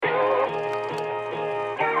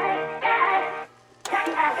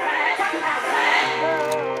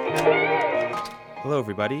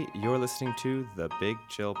everybody. You're listening to the Big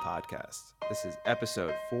Chill Podcast. This is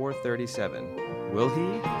episode 437. Will he?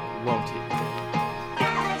 Won't he?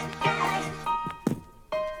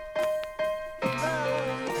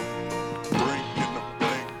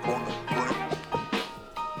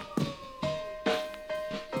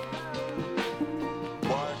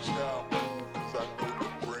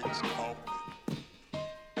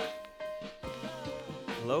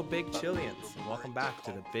 Hello, Big Chillians, and welcome back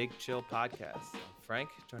to the Big Chill Podcast. I'm Frank,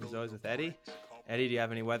 joined as always with Eddie. Eddie, do you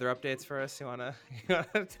have any weather updates for us? You wanna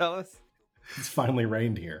tell us? It's finally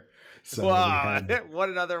rained here. So wow, what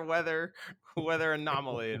another weather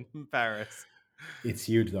anomaly in Paris. It's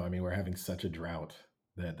huge, though. I mean, we're having such a drought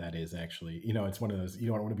that is actually, it's one of those, you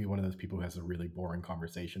don't want to be one of those people who has a really boring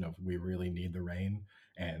conversation of we really need the rain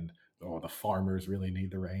and, the farmers really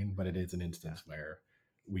need the rain. But it is an instance where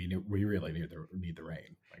we really need the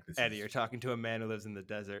rain. Like this, Eddie, you're talking to a man who lives in the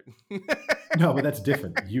desert. No, but that's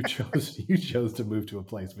different. You chose to move to a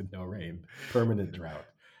place with no rain, permanent drought.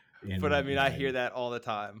 But I mean, I hear that all the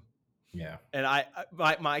time. Yeah. And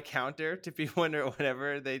my counter to people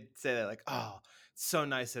whenever they say that, like, oh, it's so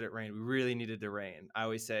nice that it rained. We really needed the rain. I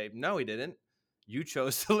always say, no, we didn't. You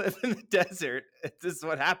chose to live in the desert. This is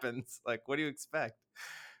what happens. Like, what do you expect?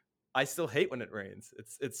 I still hate when it rains.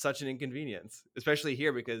 It's such an inconvenience, especially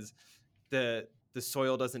here because the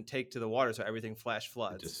soil doesn't take to the water, so everything flash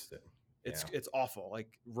floods. It's awful. Like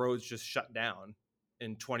roads just shut down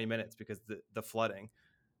in 20 minutes because the flooding.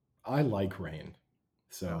 I like rain,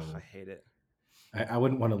 so I hate it. I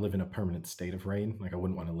wouldn't want to live in a permanent state of rain. Like I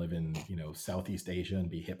wouldn't want to live in Southeast Asia and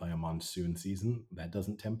be hit by a monsoon season. That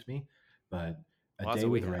doesn't tempt me. But a day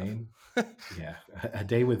with rain, a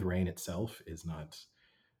day with rain itself is not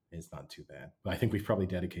too bad. But I think we've probably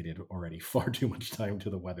dedicated already far too much time to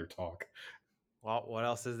the weather talk. Well, what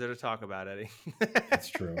else is there to talk about, Eddie? That's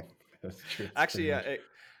true. That's true. Actually,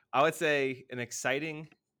 I would say an exciting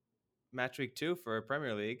match week 2 for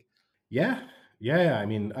Premier League. Yeah. I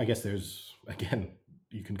mean, I guess there's, again,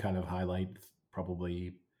 you can kind of highlight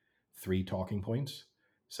probably 3 talking points.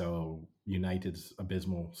 So United's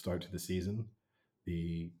abysmal start to the season,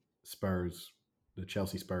 the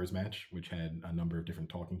Chelsea Spurs match, which had a number of different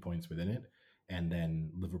talking points within it, and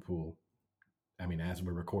then Liverpool, I mean, as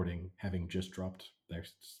we're recording, having just dropped their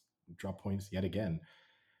drop points yet again.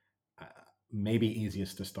 Maybe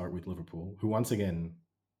easiest to start with Liverpool, who once again,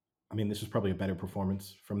 I mean, this was probably a better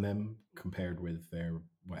performance from them compared with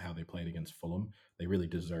how they played against Fulham. They really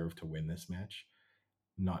deserve to win this match.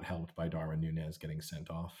 Not helped by Darwin Núñez getting sent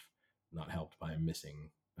off, not helped by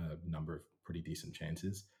missing a number of pretty decent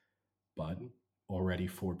chances, but already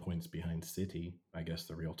 4 points behind City. I guess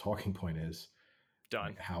the real talking point is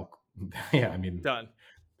done. Done.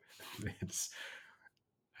 It's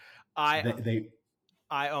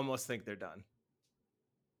I almost think they're done.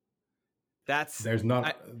 There's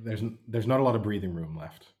not a lot of breathing room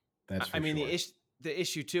left. That's for sure. The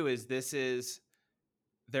issue too is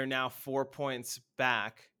they're now 4 points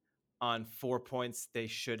back on 4 points they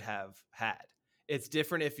should have had. It's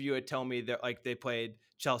different if you had told me that like they played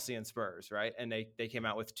Chelsea and Spurs, right? And they came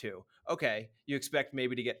out with 2. Okay, you expect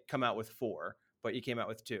maybe to come out with 4, but you came out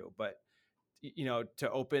with 2. But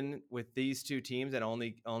to open with these 2 teams and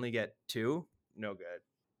only get 2, no good.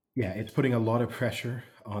 Yeah, it's putting a lot of pressure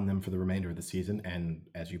on them for the remainder of the season. And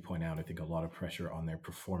as you point out, I think a lot of pressure on their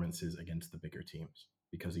performances against the bigger teams,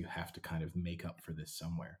 because you have to kind of make up for this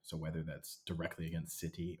somewhere. So whether that's directly against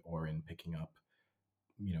City or in picking up,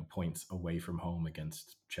 points away from home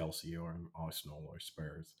against Chelsea or Arsenal or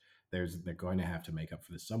Spurs, they're going to have to make up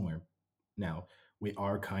for this somewhere. Now, we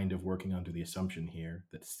are kind of working under the assumption here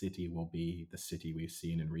that City will be the City we've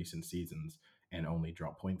seen in recent seasons and only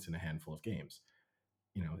drop points in a handful of games.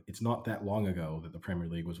 It's not that long ago that the Premier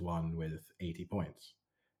League was won with 80 points.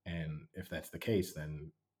 And if that's the case,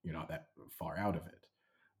 then you're not that far out of it.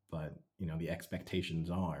 But, the expectations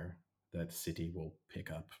are that City will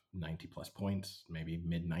pick up 90 plus points, maybe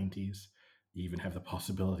mid 90s. You even have the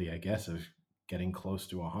possibility, I guess, of getting close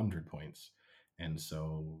to 100 points. And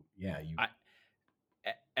so,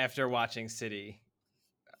 after watching City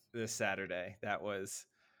this Saturday,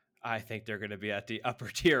 I think they're going to be at the upper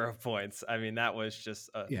tier of points. I mean, that was just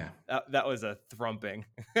that was a thrumping.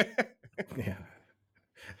 Yeah.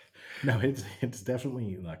 No, it's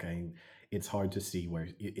definitely like it's hard to see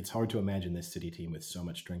it's hard to imagine this City team with so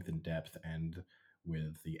much strength and depth and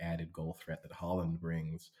with the added goal threat that Haaland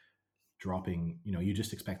brings, dropping, you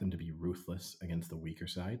just expect them to be ruthless against the weaker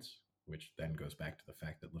sides, which then goes back to the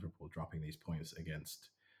fact that Liverpool dropping these points against,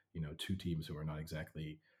 2 teams who are not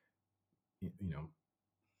exactly, you're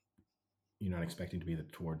not expecting to be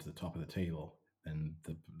towards the top of the table, and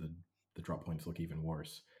the the drop points look even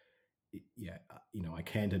worse. Yeah, I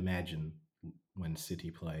can't imagine when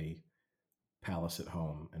City play Palace at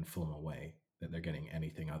home and Fulham away that they're getting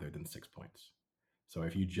anything other than 6 points. So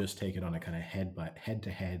if you just take it on a kind of head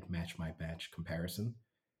to head match by match comparison,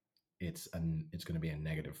 it's going to be a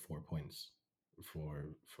negative 4 points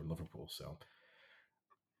for Liverpool. So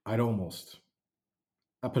I'd almost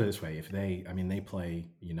I'll put it this way: if they play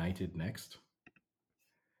United next,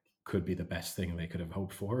 could be the best thing they could have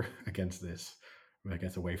hoped for against this. I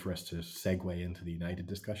guess a way for us to segue into the United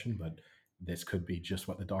discussion, but this could be just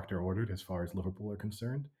what the doctor ordered as far as Liverpool are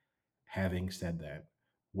concerned. Having said that,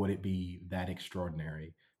 would it be that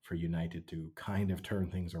extraordinary for United to kind of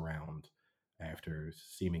turn things around after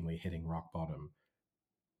seemingly hitting rock bottom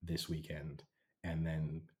this weekend and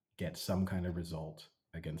then get some kind of result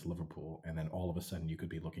against Liverpool? And then all of a sudden you could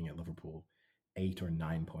be looking at Liverpool 8 or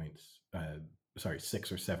 9 points,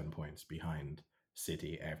 6 or 7 points behind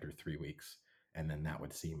City after 3 weeks. And then that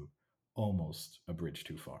would seem almost a bridge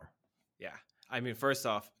too far. Yeah. I mean, first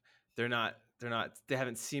off, they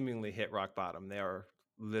haven't seemingly hit rock bottom. They are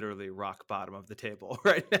literally rock bottom of the table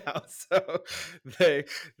right now. So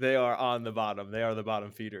they are on the bottom. They are the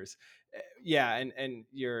bottom feeders. Yeah, and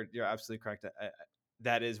you're absolutely correct.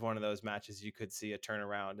 That is one of those matches you could see a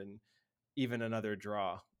turnaround and even another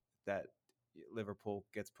draw that Liverpool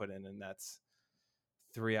gets put in, and that's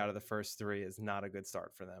 3 out of the first 3 is not a good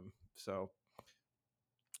start for them. So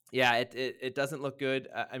yeah, it doesn't look good.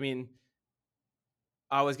 I mean,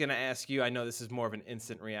 I was going to ask you, I know this is more of an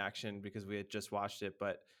instant reaction because we had just watched it,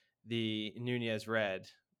 but the Nunez red,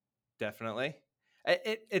 definitely.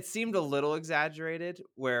 It seemed a little exaggerated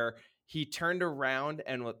where he turned around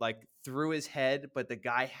and like threw his head, but the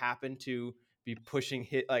guy happened to be pushing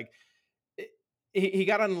hit like he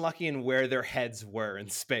got unlucky in where their heads were in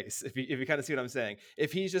space. If you kind of see what I'm saying,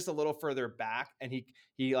 if he's just a little further back and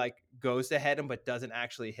he like goes to hit him but doesn't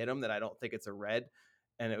actually hit him, then I don't think it's a red.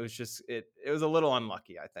 And it was just it was a little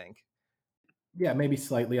unlucky, I think. Yeah, maybe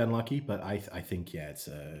slightly unlucky, but I think it's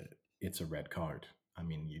a red card. I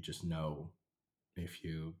mean, you just know if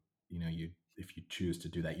if you choose to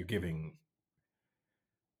do that, you're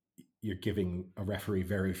giving a referee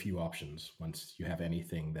very few options once you have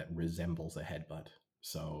anything that resembles a headbutt.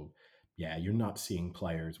 So yeah, you're not seeing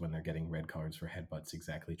players when they're getting red cards for headbutts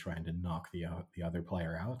exactly trying to knock the other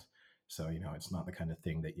player out. So it's not the kind of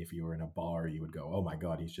thing that if you were in a bar you would go, oh my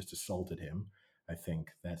god, he's just assaulted him. I think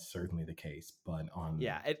that's certainly the case, but on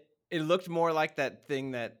Yeah, it looked more like that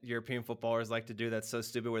thing that European footballers like to do that's so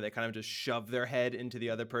stupid where they kind of just shove their head into the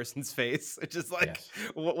other person's face. It's just like, yes,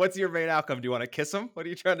 what's your main outcome? Do you want to kiss him? What are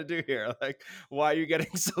you trying to do here? Like, why are you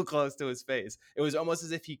getting so close to his face? It was almost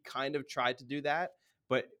as if he kind of tried to do that,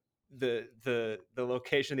 but the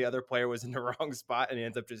location of the other player was in the wrong spot and he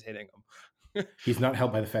ends up just hitting him. he's not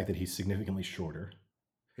helped by the fact that he's significantly shorter.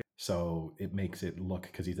 So it makes it look,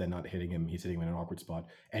 because he's then not hitting him, he's hitting him in an awkward spot.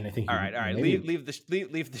 And I think All right, all right. maybe Leave the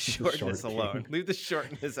the shortness short alone. king. Leave the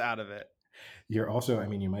shortness out of it. You're also, I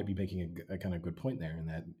mean, you might be making a kind of good point there, in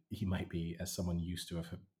that he might be, as someone used to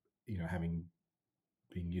having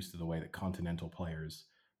being used to the way that continental players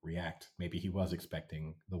react. Maybe he was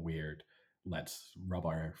expecting the weird, let's rub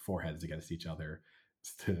our foreheads against each other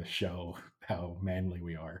to show how manly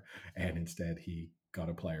we are, and instead he got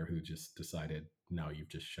a player who just decided, no, you've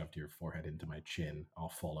just shoved your forehead into my chin, I'll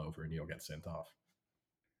fall over and you'll get sent off.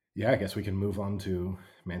 Yeah, I guess we can move on to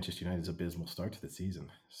Manchester United's abysmal start to the season.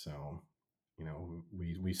 So,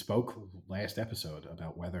 we spoke last episode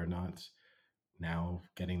about whether or not now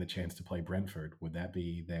getting the chance to play Brentford, would that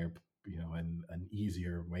be an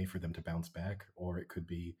easier way for them to bounce back, or it could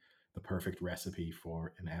be the perfect recipe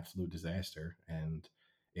for an absolute disaster. And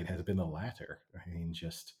it has been the latter. I mean,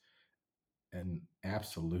 just an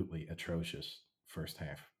absolutely atrocious first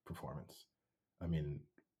half performance. I mean,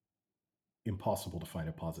 impossible to find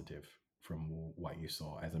a positive from what you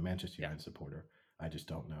saw. As a Manchester Yeah. United supporter, I just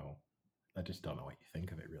don't know. I just don't know what you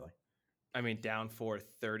think of it, really. I mean, down for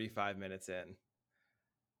 35 minutes in.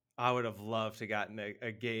 I would have loved to gotten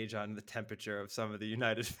a gauge on the temperature of some of the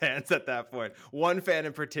United fans at that point. One fan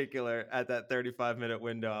in particular at that 35-minute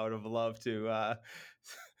window, I would have loved to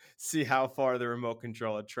see how far the remote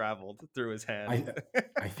control had traveled through his hand.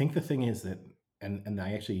 I think the thing is that, and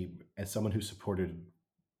I actually, as someone who supported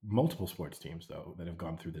multiple sports teams though that have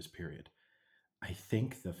gone through this period, I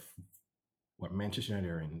think what Manchester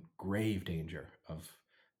United are in grave danger of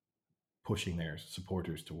pushing their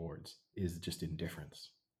supporters towards is just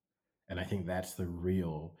indifference. And I think that's the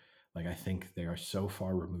real, like, I think they are so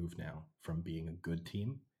far removed now from being a good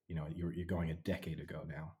team. You're going a decade ago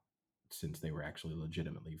now since they were actually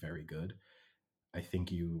legitimately very good. I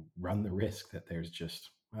think you run the risk that there's just,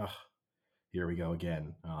 here we go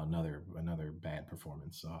again. Another bad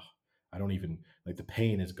performance. I don't even like the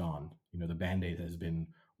pain is gone. The band-aid has been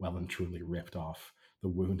well and truly ripped off. The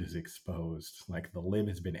wound is exposed. Like the limb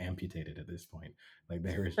has been amputated at this point. Like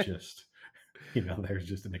there is just there's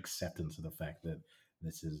just an acceptance of the fact that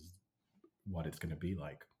this is what it's going to be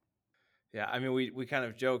like. Yeah, I mean, we kind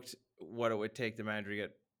of joked what it would take the manager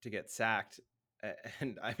to get sacked,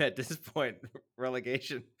 and I'm at this point,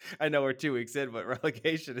 relegation. I know we're 2 weeks in, but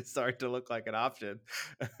relegation is starting to look like an option.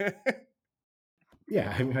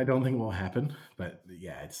 Yeah, I mean, I don't think it will happen, but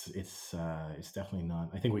yeah, it's definitely not.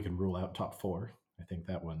 I think we can rule out top four. I think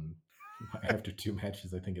that one after two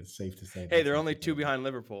matches, I think it's safe to say Hey, that's they're off only the two table. behind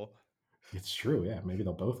Liverpool. It's true, yeah. Maybe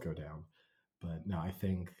they'll both go down, but no, I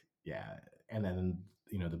think yeah. And then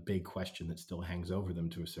the big question that still hangs over them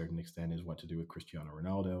to a certain extent is what to do with Cristiano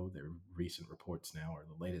Ronaldo. Their recent reports now, or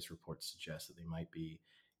the latest reports, suggest that they might be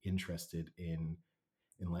interested in,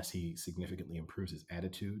 unless he significantly improves his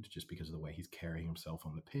attitude just because of the way he's carrying himself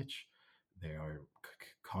on the pitch, they are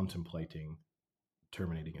contemplating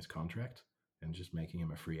terminating his contract and just making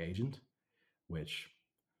him a free agent. Which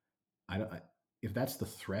I don't. If that's the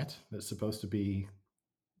threat that's supposed to be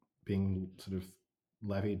being sort of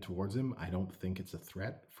levied towards him, I don't think it's a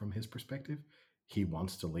threat from his perspective. He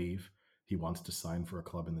wants to leave. He wants to sign for a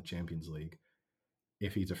club in the Champions League.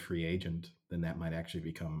 If he's a free agent, then that might actually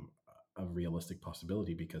become a realistic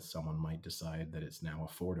possibility because someone might decide that it's now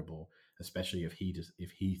affordable, especially if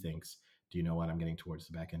he thinks, do you know what, I'm getting towards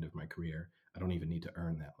the back end of my career. I don't even need to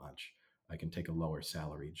earn that much. I can take a lower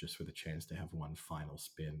salary just for the chance to have one final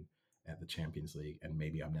spin at the Champions League, and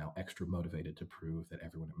maybe I'm now extra motivated to prove that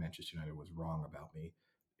everyone at Manchester United was wrong about me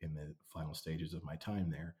in the final stages of my time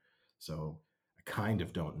there. So I kind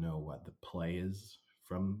of don't know what the play is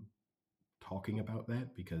from talking about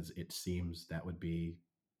that, because it seems that would be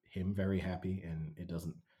him very happy, and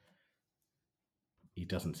he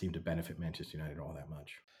doesn't seem to benefit Manchester United all that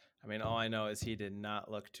much. I mean, all I know is he did not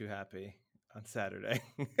look too happy on Saturday.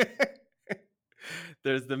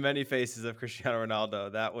 There's the many faces of Cristiano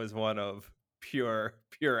Ronaldo. That was one of pure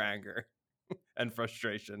anger and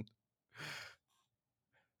frustration.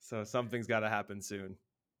 So something's got to happen soon.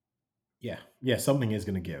 Yeah, something is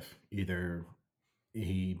going to give. Either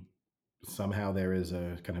he somehow there is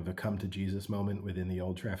a kind of a come to Jesus moment within the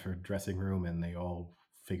Old Trafford dressing room, and they all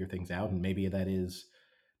figure things out, and maybe that is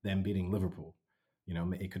them beating Liverpool.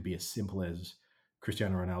 It could be as simple as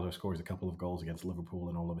Cristiano Ronaldo scores a couple of goals against Liverpool,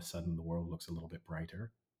 and all of a sudden the world looks a little bit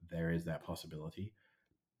brighter. There is that possibility.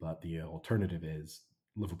 But the alternative is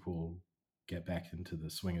Liverpool get back into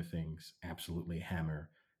the swing of things, absolutely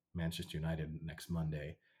hammer Manchester United next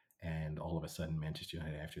Monday, and all of a sudden Manchester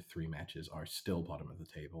United, after three matches, are still bottom of the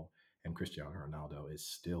table, and Cristiano Ronaldo is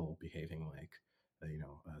still behaving like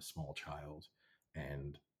a small child,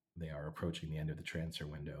 and they are approaching the end of the transfer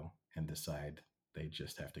window and decide they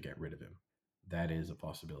just have to get rid of him. That is a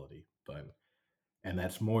possibility, and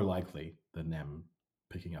that's more likely than them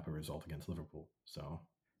picking up a result against Liverpool. So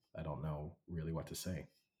I don't know really what to say.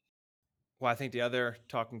 Well, I think the other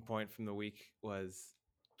talking point from the week was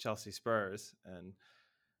Chelsea Spurs, and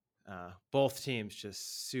both teams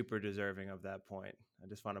just super deserving of that point. I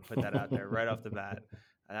just want to put that out there right off the bat.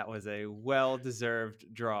 That was a well-deserved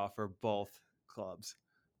draw for both clubs.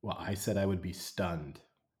 Well, I said I would be stunned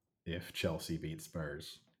if Chelsea beat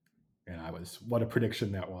Spurs, and what a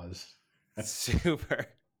prediction that was. Super.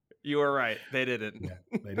 You were right. They didn't.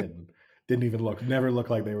 Yeah, they didn't even never look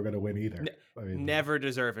like they were going to win either. I mean, Never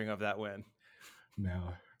deserving of that win.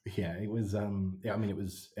 no, yeah, it was. Yeah, I mean, it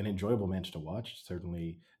was an enjoyable match to watch.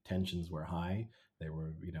 Certainly, tensions were high. There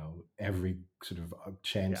were, every sort of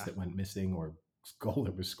chance that went missing or goal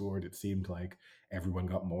that was scored, it seemed like everyone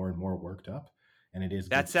got more and more worked up, and it is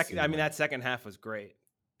good to see. That second half was great.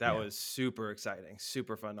 That Yeah, was super exciting,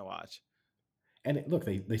 super fun to watch. and look,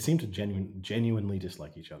 they seem to genuinely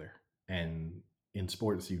dislike each other, and in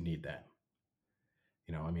sports, you need that.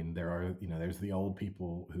 I mean, there's the old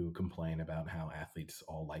people who complain about how athletes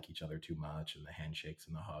all like each other too much, and the handshakes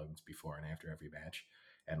and the hugs before and after every match.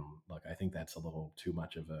 And look, I think that's a little too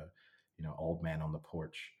much of a, old man on the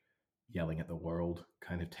porch yelling at the world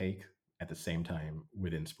kind of take. At the same time,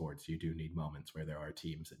 within sports, you do need moments where there are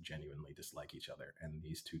teams that genuinely dislike each other. And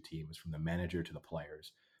these two teams, from the manager to the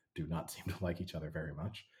players, do not seem to like each other very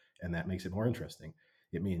much. And that makes it more interesting.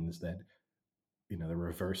 It means that, the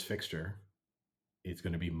reverse fixture, it's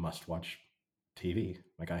going to be must watch TV.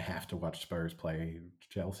 Like I have to watch Spurs play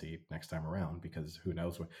Chelsea next time around, because who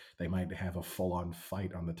knows what they might have a full on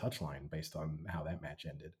fight on the touchline based on how that match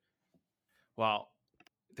ended. Well,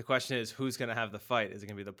 The question is, who's going to have the fight? Is it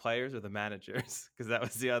going to be the players or the managers? Because that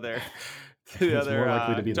was the other, the It's more likely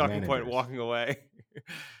to other be the talking point managers. walking away.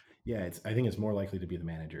 Yeah, I think it's more likely to be the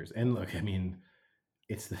managers. And look, I mean,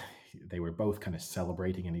 they were both kind of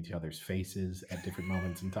celebrating in each other's faces at different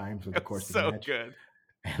moments and times over the It was course of the so match. good.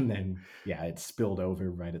 And then, yeah, it spilled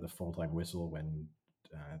over right at the full time whistle when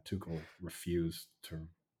Tuchel refused to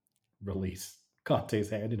release Conte's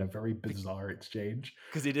hand in a very bizarre exchange.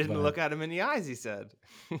 Because he didn't But look at him in the eyes, he said.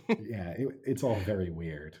 yeah, it's all very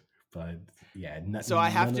weird. But yeah, So I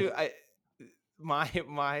have none of.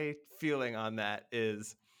 my feeling on that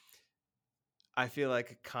is I feel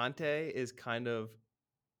like Conte is kind of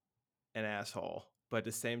an asshole, but at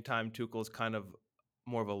the same time, Tuchel's kind of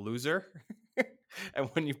more of a loser. And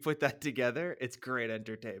when you put that together, it's great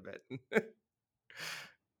entertainment.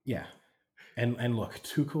 Yeah. And look,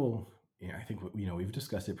 Tuchel, I think we've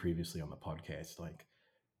discussed it previously on the podcast. Like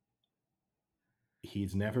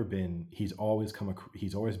he's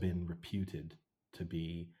always been reputed to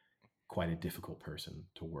be quite a difficult person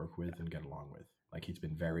to work with and get along with. Like he's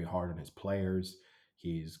been very hard on his players.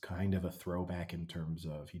 He's kind of a throwback in terms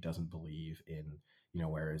of he doesn't believe in,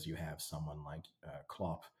 whereas you have someone like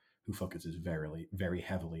Klopp who focuses very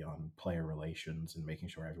heavily on player relations and making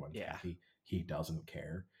sure everyone's Yeah. happy. He doesn't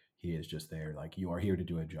care. He is just there like, you are here to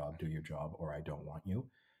do a job, do your job, or I don't want you.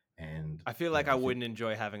 And I feel like I I think wouldn't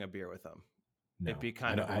enjoy having a beer with him. It'd no, be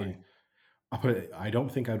kind of boring. I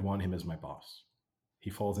don't think I'd want him as my boss. He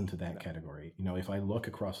falls into that No. category. If I look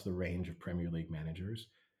across the range of Premier League managers,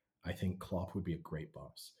 I think Klopp would be a great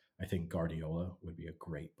boss. I think Guardiola would be a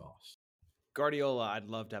great boss. Guardiola, I'd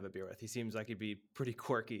love to have a beer with. He seems like he'd be pretty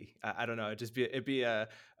quirky. I don't know. It'd be a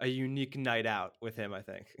unique night out with him, I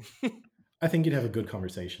think. I think you'd have a good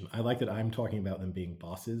conversation. I like that I'm talking about them being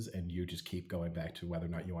bosses and you just keep going back to whether or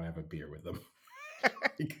not you want to have a beer with them.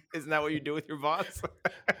 Isn't that what you do with your boss?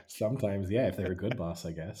 Sometimes, yeah, if they're a good boss,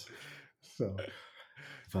 I guess. So,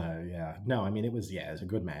 but yeah, no, I mean, it's a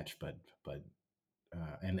good match, but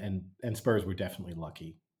and Spurs were definitely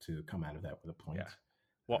lucky to come out of that with a Yeah. point.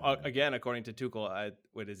 Well, again, according to Tuchel,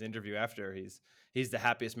 with his interview after, he's the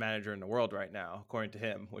happiest manager in the world right now, according to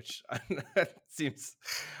him, which seems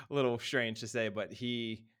a little strange to say, but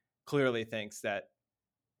he clearly thinks that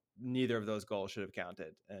neither of those goals should have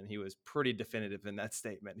counted, and he was pretty definitive in that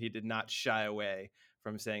statement. He did not shy away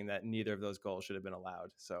from saying that neither of those goals should have been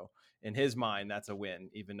allowed. So, in his mind, that's a win,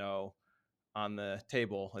 even though on the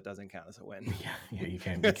table it doesn't count as a win. Yeah, you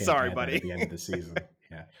can't Sorry, add that buddy. at the end of the season.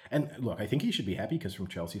 Yeah, and look, I think he should be happy because from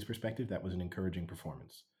Chelsea's perspective, that was an encouraging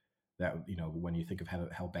performance. That when you think of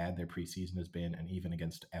how bad their preseason has been, and even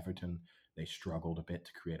against Everton, they struggled a bit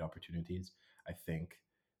to create opportunities. I think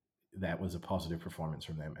that was a positive performance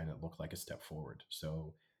from them, and it looked like a step forward.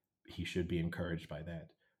 So he should be encouraged by that.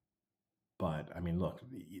 But I mean, look,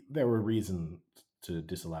 there were reasons to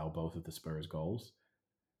disallow both of the Spurs goals.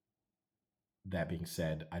 That being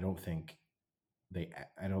said, I don't think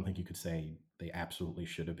you could say they absolutely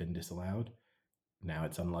should have been disallowed. Now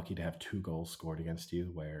it's unlucky to have two goals scored against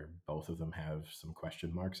you where both of them have some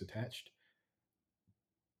question marks attached.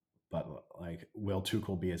 But like, will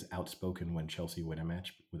Tuchel be as outspoken when Chelsea win a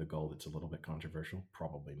match with a goal that's a little bit controversial?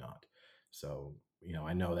 Probably not. So,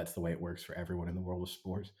 I know that's the way it works for everyone in the world of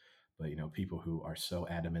sport, but people who are so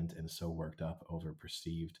adamant and so worked up over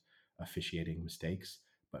perceived officiating mistakes,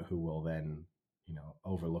 but who will then,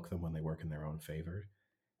 overlook them when they work in their own favor,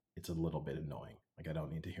 it's a little bit annoying. Like I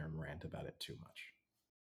don't need to hear him rant about it too much.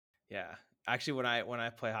 Yeah. Actually, when I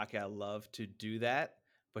play hockey, I love to do that,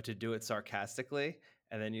 but to do it sarcastically.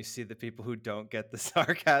 And then you see the people who don't get the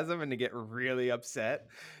sarcasm and they get really upset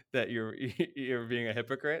that you're being a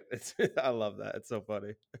hypocrite. I love that. It's so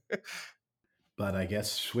funny. But I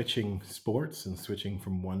guess switching sports and switching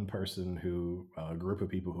from one person a group of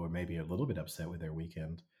people who are maybe a little bit upset with their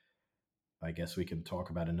weekend, I guess we can talk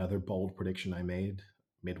about another bold prediction I made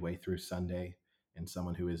midway through Sunday, and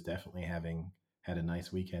someone who is definitely having had a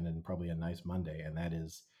nice weekend and probably a nice Monday, and that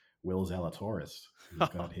is Will Zalatoris, who's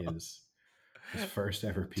got his first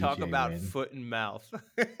ever Talk PGA about win. foot and mouth.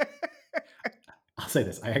 I'll say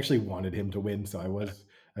this: I actually wanted him to win, so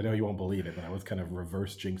I know you won't believe it, but I was kind of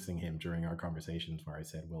reverse jinxing him during our conversations where I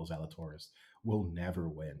said Will Zalatoris will never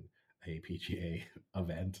win a PGA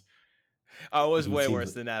event. Oh, it was He way seems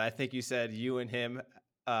worse than that. I think you said you and him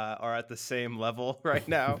are at the same level right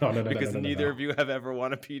now no, no, no, no, no, because no, no, neither no. of you have ever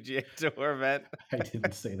won a PGA Tour event. I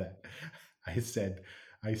didn't say that. I said,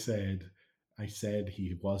 I said, I said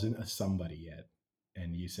he wasn't a somebody yet,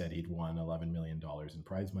 and you said he'd won $11 million in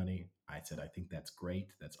prize money. I said I think that's great.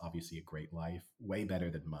 That's obviously a great life, way better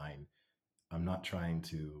than mine. I'm not trying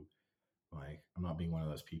to Like, I'm not being one of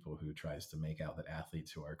those people who tries to make out that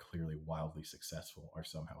athletes who are clearly wildly successful are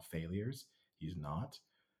somehow failures. He's not.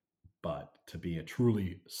 But to be a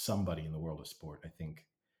truly somebody in the world of sport, I think,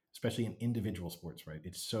 especially in individual sports, right?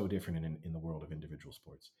 It's so different in the world of individual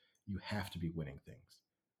sports. You have to be winning things.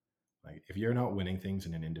 Like, if you're not winning things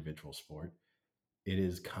in an individual sport, it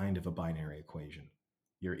is kind of a binary equation.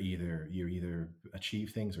 You either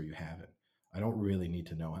achieve things or you haven't. I don't really need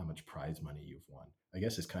to know how much prize money you've won. I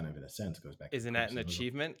guess it's kind of, in a sense, goes back to the Isn't that an criticism.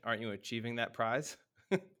 achievement? Aren't you achieving that prize?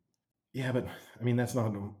 Yeah, but I mean that's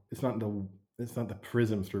not it's not the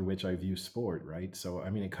prism through which I view sport, right? So I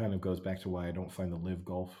mean it kind of goes back to why I don't find the Live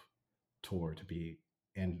Golf Tour to be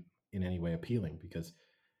and in any way appealing, because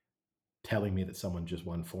telling me that someone just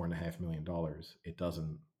won $4.5 million, it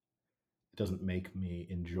doesn't make me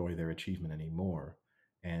enjoy their achievement anymore.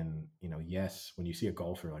 And yes, when you see a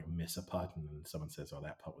golfer like miss a putt and then someone says, "Oh,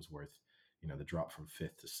 that putt was worth," the drop from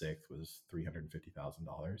fifth to sixth was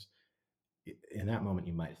 $350,000. In that moment,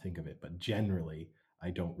 you might think of it, but generally,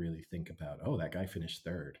 I don't really think about, "Oh, that guy finished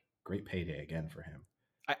third. Great payday again for him."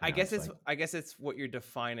 I guess It's it's like, what you're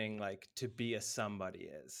defining like to be a somebody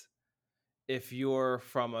is. If you're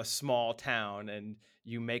from a small town and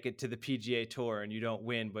you make it to the PGA Tour and you don't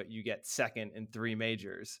win, but you get second in 3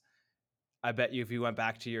 majors, I bet you if you went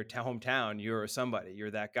back to your hometown, you're somebody. You're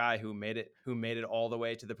that guy who made it all the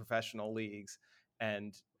way to the professional leagues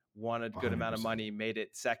and won a good amount of 100%. money, made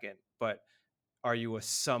it second. But are you a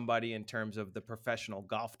somebody in terms of the professional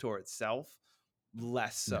golf tour itself?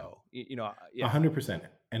 Less No. so. Yeah. 100%.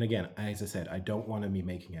 And again, as I said, I don't want to be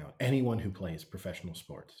making out anyone who plays professional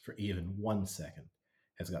sports for even 1 second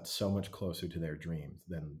has got so much closer to their dreams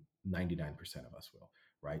than 99% of us will,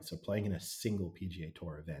 right? So playing in a single PGA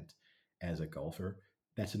Tour event as a golfer,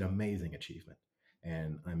 that's an amazing achievement.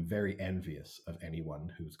 And I'm very envious of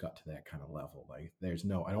anyone who's got to that kind of level. Like,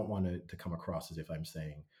 I don't want it to come across as if I'm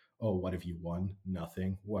saying, "Oh, what have you won?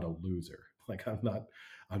 Nothing. What a loser." Like, I'm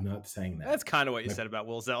not saying that. That's kind of what you My said about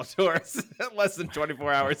Will Zalatoris less than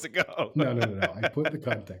 24 hours ago. no, no, no, no. I put the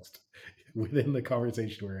context within the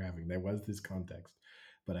conversation we are having. There was this context,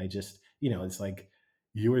 but I just, it's like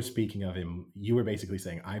you were speaking of him. You were basically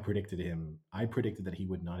saying, I predicted him. I predicted that he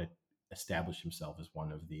would not establish himself as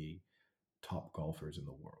one of the top golfers in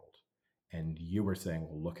the world. And you were saying,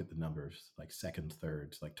 well, look at the numbers, like second,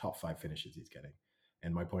 thirds, like top 5 finishes he's getting.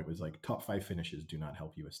 And my point was, like, top 5 finishes do not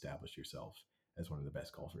help you establish yourself as one of the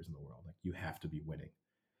best golfers in the world. Like, you have to be winning.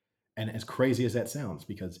 And as crazy as that sounds,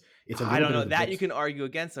 because it's a I little don't bit know of the that you Brooks. can argue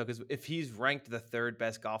against though, because if he's ranked the 3rd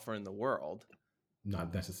best golfer in the world,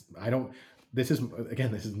 Not necessarily. I don't. This is,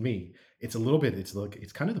 again, this is me. It's a little bit.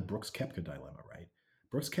 It's kind of the Brooks Koepka dilemma, right?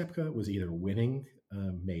 Brooks Koepka was either winning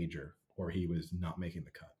a major or he was not making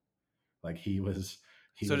the cut. Like, he so was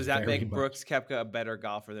does that very make much, Brooks Koepka a better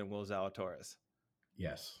golfer than Will Zalatoris?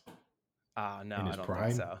 yes, No, in I his don't think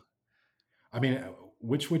prime. so. I mean,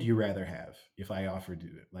 which would you rather have if I offered you,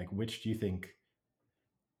 like, which do you think,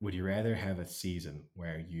 would you rather have a season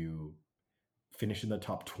where you finish in the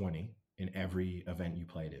top 20 in every event you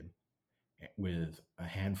played in with a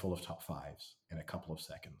handful of top fives and a couple of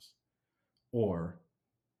seconds, or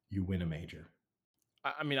you win a major?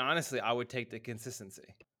 I mean, honestly, I would take the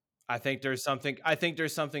consistency. I think there's something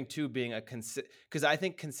to being because I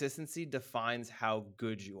think consistency defines how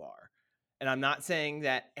good you are. And I'm not saying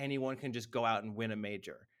that anyone can just go out and win a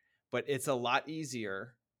major, but it's a lot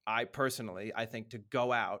easier. I think to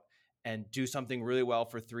go out and do something really well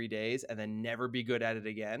for 3 days and then never be good at it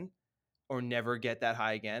again or never get that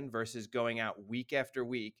high again versus going out week after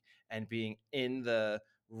week and being in the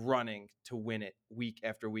running to win it week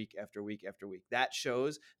after week after week after week. That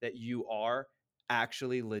shows that you are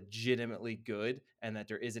actually legitimately good and that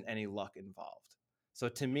there isn't any luck involved. So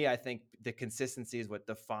to me, I think the consistency is what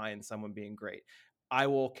defines someone being great. I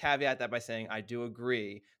will caveat that by saying I do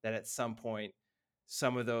agree that at some point,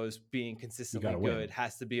 some of those being You got consistently to good win.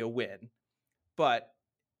 has to be a win. But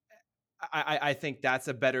I think that's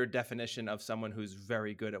a better definition of someone who's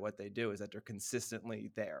very good at what they do is that they're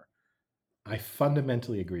consistently there. I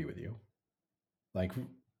fundamentally agree with you. Like,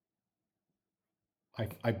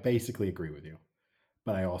 I basically agree with you,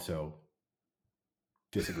 but I also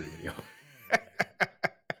disagree with you.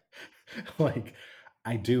 Like,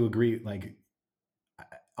 I do agree. Like,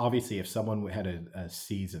 obviously, if someone had a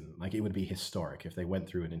season, like, it would be historic if they went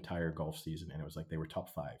through an entire golf season and it was like they were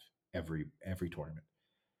top 5 every tournament.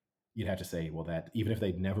 You'd have to say, well, that even if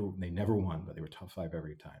they never won, but they were top 5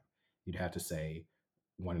 every time, you'd have to say,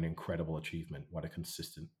 what an incredible achievement, what a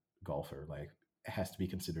consistent golfer. Like, it has to be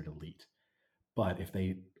considered elite. But if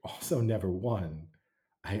they also never won,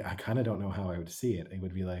 I kind of don't know how I would see it. It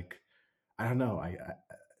would be like, I don't know.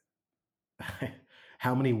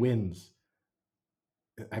 How many wins?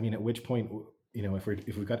 I mean, at which point,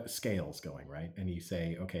 if we've got scales going, right, and you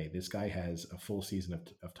say, okay, this guy has a full season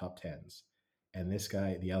of top tens, and this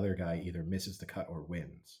guy, the other guy, either misses the cut or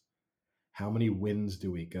wins. How many wins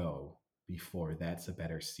do we go before that's a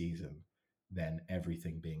better season than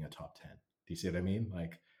everything being a top 10? Do you see what I mean?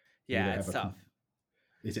 Like, you either Yeah, have it's a tough.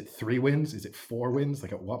 is it 3 wins? Is it 4 wins?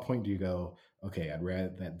 Like, at what point do you go, okay, I'd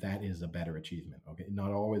rather that is a better achievement. Okay,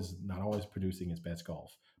 not always producing his best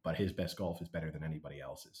golf, but his best golf is better than anybody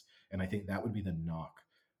else's. And I think that would be the knock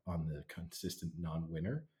on the consistent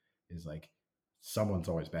non-winner, is like, someone's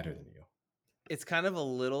always better than you. It's kind of a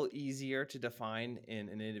little easier to define in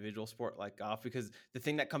an individual sport like golf, because the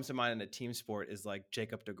thing that comes to mind in a team sport is like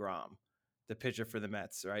Jacob deGrom, the pitcher for the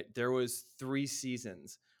Mets, right? There was 3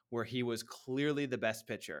 seasons where he was clearly the best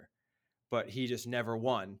pitcher, but he just never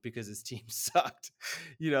won because his team sucked.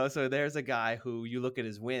 So there's a guy who you look at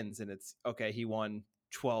his wins and it's okay, he won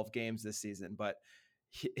 12 games this season, but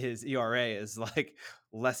his ERA is like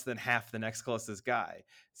less than half the next closest guy.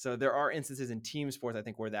 So there are instances in team sports, I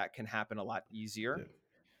think, where that can happen a lot easier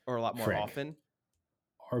or a lot more Frank, often.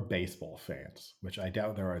 our baseball fans, which I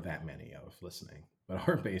doubt there are that many of listening, but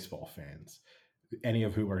our baseball fans, any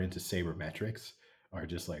of whom are into sabermetrics, are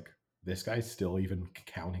just like, this guy's still even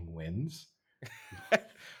counting wins.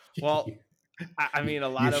 Well, I mean,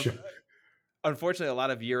 You sure? unfortunately, a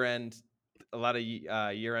lot of year-end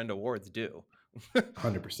awards do.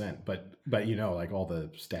 100%. But like, all the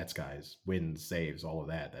stats guys, wins, saves, all of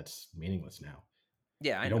that, that's meaningless now.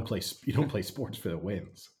 Yeah, I You know. don't play sports for the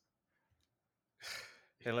wins.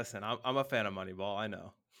 Hey, listen, I'm a fan of Moneyball. I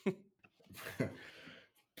know.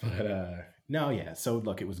 But no, yeah. So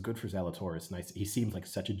look, it was good for Zalatoris. Nice. He seems like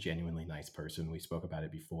such a genuinely nice person. We spoke about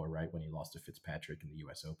it before, right? When he lost to Fitzpatrick in the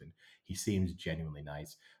U.S. Open, he seems genuinely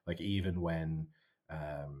nice. Like, even when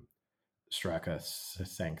um, Straka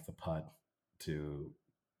sank the putt to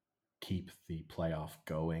keep the playoff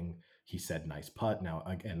going, he said, "Nice putt." Now,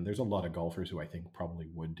 again, there's a lot of golfers who I think probably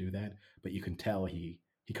would do that, but you can tell he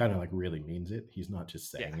kind of like really means it. He's not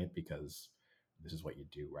just Yeah. saying it because this is what you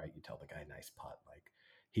do, right? You tell the guy, "Nice putt." Like,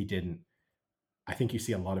 he didn't. I think you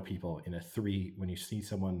see a lot of people in a three, when you see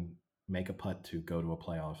someone make a putt to go to a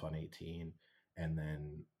playoff on 18 and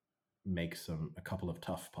then make a couple of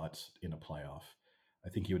tough putts in a playoff. I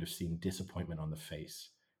think you would have seen disappointment on the face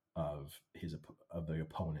of the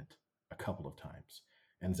opponent a couple of times.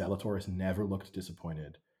 And Zalatoris never looked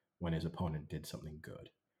disappointed when his opponent did something good.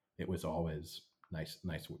 It was always nice,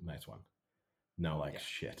 nice, nice one. No, like, Yeah.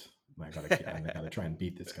 shit, I gotta try and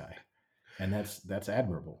beat this guy. And that's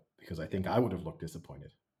admirable, because I think I would have looked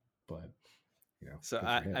disappointed. But So good for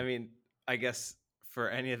I him. mean, I guess for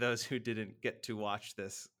any of those who didn't get to watch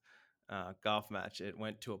this golf match, it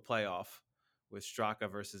went to a playoff with Straka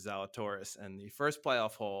versus Zalatoris, and the first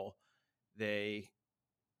playoff hole, they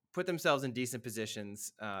put themselves in decent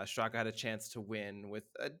positions. Straka had a chance to win with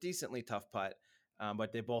a decently tough putt,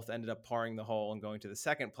 but they both ended up parring the hole and going to the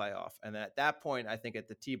second playoff. And at that point, I think at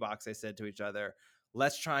the tee box, they said to each other,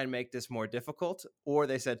 let's try and make this more difficult. Or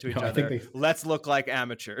they said to each I think other, they let's look like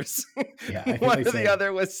amateurs. yeah, I think One they or the said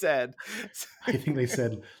other was said. I think they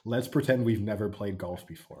said, let's pretend we've never played golf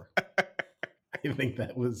before. I think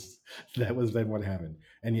that was then what happened.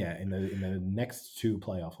 And yeah, in the next 2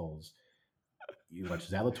 playoff holes, you watch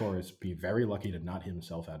Zalatoris be very lucky to not hit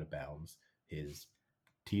himself out of bounds. His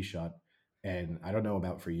tee shot, and I don't know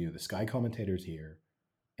about for you, the Sky commentators here,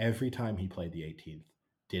 every time he played the 18th,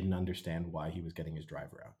 didn't understand why he was getting his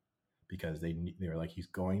driver out, because they were like, he's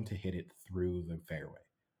going to hit it through the fairway.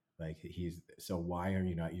 Like, so why are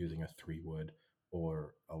you not using a 3-wood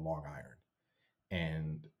or a long iron?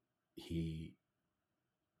 And he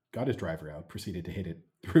got his driver out, proceeded to hit it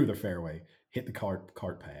through the fairway, hit the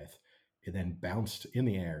cart path, and then bounced in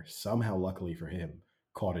the air. Somehow, luckily for him,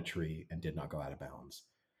 caught a tree and did not go out of bounds.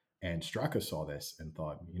 And Straka saw this and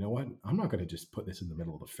thought, you know what? I'm not going to just put this in the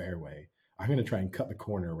middle of the fairway. I'm going to try and cut the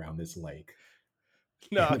corner around this lake.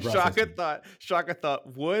 In No, the process, Shaka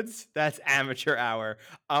thought, Woods, that's amateur hour.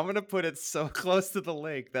 I'm gonna put it so close to the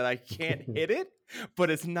lake that I can't hit it, but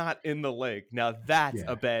it's not in the lake. Now that's a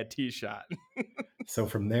yeah. bad tee shot. So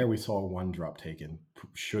from there, we saw 1 drop taken.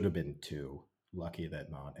 Should have been 2. Lucky that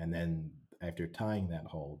not. And then after tying that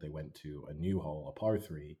hole, they went to a new hole, a par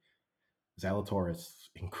 3. Zalatoris,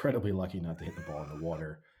 incredibly lucky not to hit the ball in the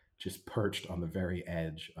water, just perched on the very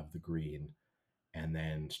edge of the green. And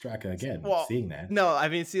then Straka, again, Well, seeing that. no, I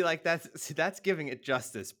mean, that's giving it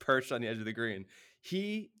justice. Perched on the edge of the green,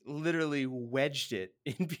 he literally wedged it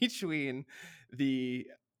in between the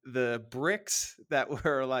bricks that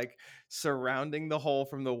were like surrounding the hole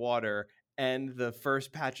from the water and the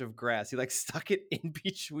first patch of grass. He like stuck it in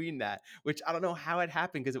between that, which I don't know how it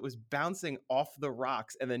happened because it was bouncing off the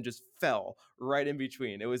rocks and then just fell right in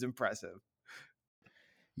between. It was impressive.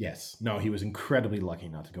 Yes. No, he was incredibly lucky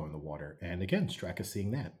not to go in the water. And again, Straka seeing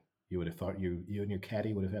that, you would have thought you and your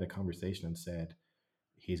caddy would have had a conversation and said,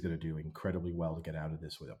 he's going to do incredibly well to get out of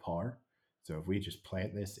this with a par. So if we just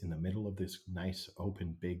plant this in the middle of this nice,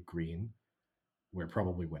 open, big green, we're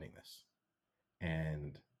probably winning this.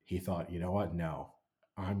 And he thought, you know what? No,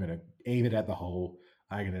 I'm going to aim it at the hole.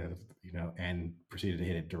 I'm going to, and proceeded to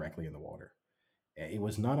hit it directly in the water. It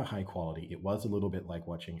was not a high quality. It was a little bit like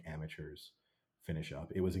watching amateurs finish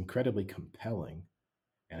up. It was incredibly compelling.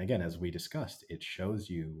 And again, as we discussed, it shows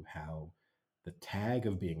you how the tag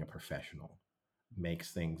of being a professional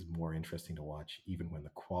makes things more interesting to watch, even when the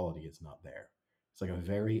quality is not there. It's like a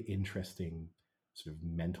very interesting sort of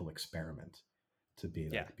mental experiment to be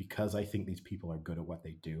like, Yeah. because I think these people are good at what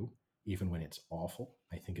they do, even when it's awful,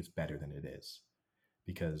 I think it's better than it is.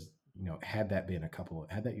 Because, had that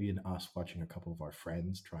been us watching a couple of our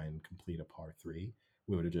friends try and complete a par three,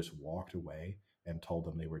 we would have just walked away and told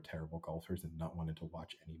them they were terrible golfers and not wanted to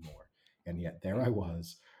watch anymore. And yet there I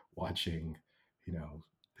was watching,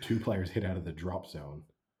 two players hit out of the drop zone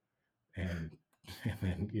and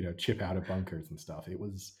then chip out of bunkers and stuff. It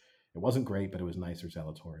wasn't great, but it was nice for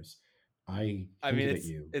Zalatoris. I mean, hinted at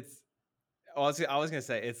you. it's I was gonna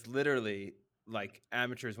say it's literally like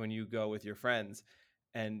amateurs when you go with your friends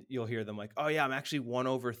and you'll hear them like, oh yeah, I'm actually 1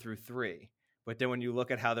 over through 3. But then when you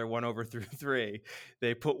look at how they're 1 over through 3,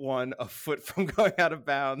 they put one a foot from going out of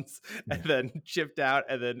bounds and then chipped out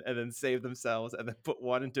and then saved themselves and then put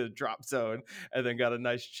one into the drop zone and then got a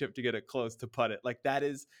nice chip to get it close to putt it. Like that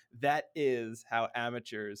is how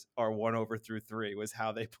amateurs are 1 over through 3 was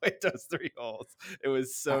how they played those 3 holes. It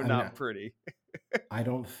was so not pretty. I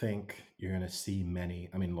don't think you're going to see many.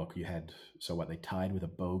 I mean, look, they tied with a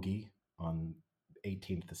bogey on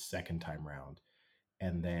 18th the second time round.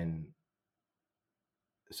 And then,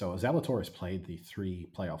 so Zalatoris played the 3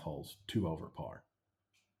 playoff holes 2 over par.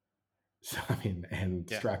 So, I mean, and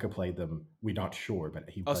Straka played them, we're not sure, but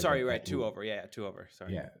he played you're right. 2 over. Yeah, 2 over.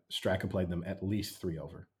 Sorry. Yeah, Straka played them at least 3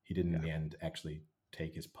 over. He didn't in the end actually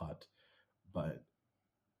take his putt. But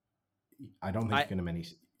I don't think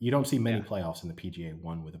you don't see many playoffs in the PGA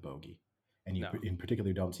 1 with a bogey. And you in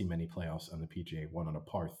particular don't see many playoffs on the PGA 1 on a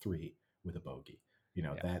par 3 with a bogey.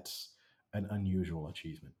 That's an unusual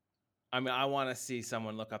achievement. I mean, I want to see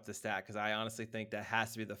someone look up the stat because I honestly think that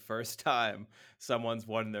has to be the first time someone's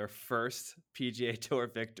won their first PGA Tour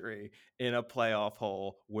victory in a playoff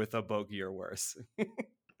hole with a bogey or worse.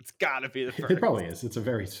 It's got to be the first. It probably is. It's a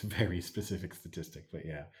very, very specific statistic, but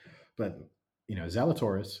yeah. But,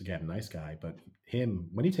 Zalatoris, again, nice guy, but him,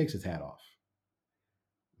 when he takes his hat off,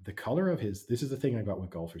 the color of this is the thing I got with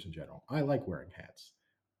golfers in general. I like wearing hats.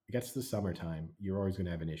 It gets to the summertime, you're always going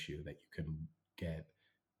to have an issue that you can get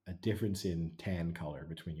a difference in tan color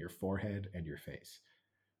between your forehead and your face.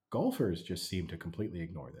 Golfers just seem to completely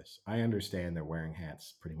ignore this. I understand they're wearing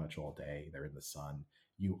hats pretty much all day. They're in the sun.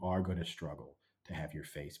 You are going to struggle to have your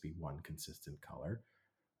face be one consistent color.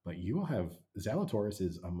 But you will have Zalatoris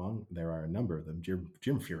there are a number of them.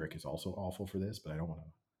 Jim Furyk is also awful for this, but I don't want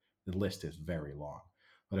to. The list is very long.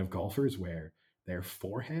 But of golfers where their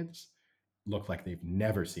foreheads look like they've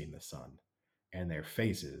never seen the sun, and their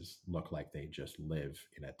faces look like they just live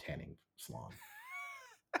in a tanning salon.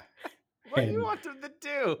 What do you want them to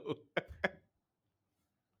do?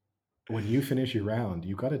 When you finish your round,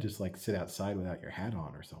 you got to just like sit outside without your hat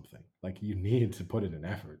on or something. Like you need to put in an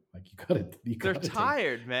effort. Like you got to. They're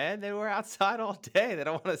tired, man. They were outside all day. They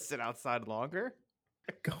don't want to sit outside longer.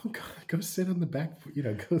 Go sit on the back.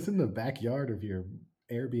 Go sit in the backyard of your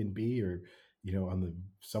Airbnb or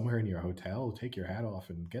somewhere in your hotel. Take your hat off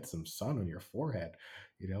and get some sun on your forehead.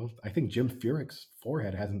 I think Jim Furyk's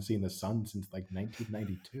forehead hasn't seen the sun since like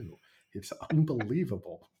 1992. It's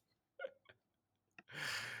unbelievable.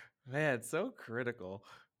 Man, it's so critical.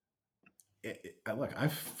 Look,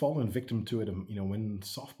 I've fallen victim to it. When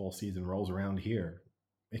softball season rolls around here,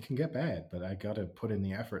 it can get bad, but I got to put in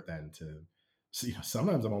the effort then to. So,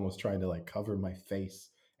 sometimes I'm almost trying to like cover my face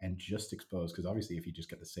and just expose, because obviously if you just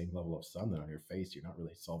get the same level of sun on your face, you're not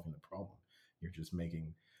really solving the problem. You're just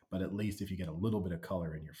making. But at least if you get a little bit of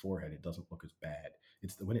color in your forehead, it doesn't look as bad.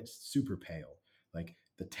 It's when it's super pale. Like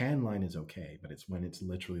the tan line is okay, but it's when it's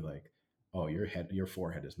literally like, oh, your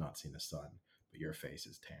forehead has not seen the sun, but your face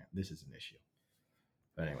is tan. This is an issue.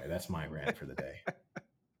 But anyway, that's my rant for the day.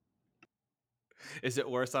 Is it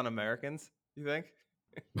worse on Americans, you think?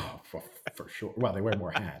 Oh, for sure. Well, they wear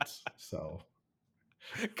more hats, so.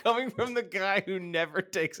 Coming from the guy who never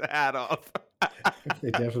takes a hat off.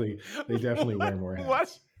 They definitely wear more what?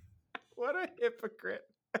 hats. What a hypocrite!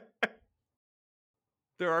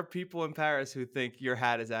 There are people in Paris who think your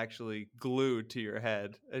hat is actually glued to your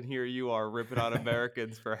head, and here you are ripping on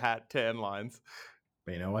Americans for hat tan lines.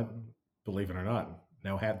 But you know what? Believe it or not,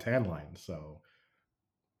 no hat tan line. So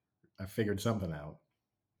I figured something out.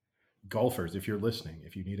 Golfers, if you're listening,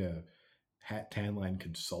 if you need a hat tan line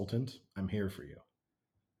consultant, I'm here for you.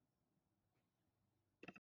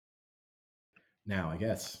 Now, I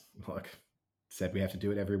guess, look, said we have to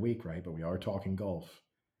do it every week, right? But we are talking golf.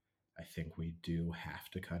 I think we do have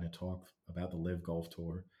to kind of talk about the Live Golf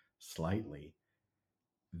Tour slightly.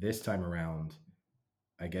 This time around,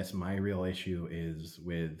 I guess my real issue is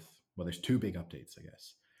with, well, there's two big updates, I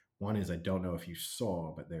guess. One is I don't know if you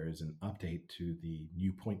saw, but there is an update to the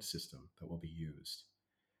new point system that will be used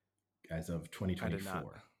as of I did not.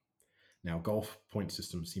 2024. Now, golf point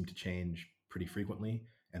systems seem to change pretty frequently,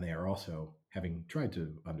 and they are also, having tried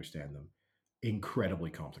to understand them,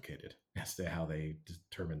 incredibly complicated as to how they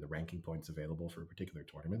determine the ranking points available for a particular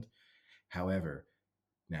tournament. However,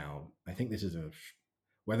 now I think this is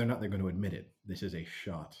whether or not they're going to admit it, this is a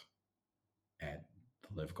shot at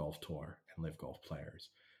the Live Golf Tour and Live Golf players.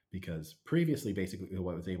 Because previously, basically,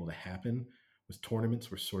 what was able to happen was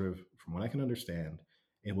tournaments were sort of, from what I can understand,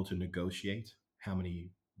 able to negotiate how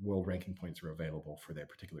many world ranking points were available for their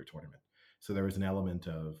particular tournament. So there was an element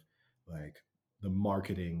of like the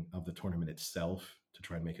marketing of the tournament itself to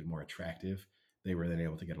try and make it more attractive. They were then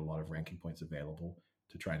able to get a lot of ranking points available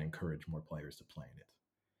to try and encourage more players to play in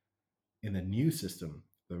it. In the new system,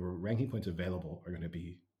 the ranking points available are going to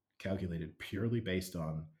be calculated purely based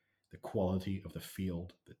on the quality of the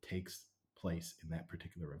field that takes place in that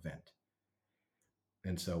particular event.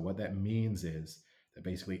 And so, what that means is that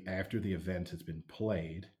basically, after the event has been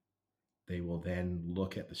played, they will then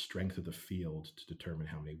look at the strength of the field to determine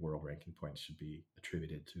how many world ranking points should be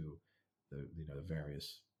attributed to the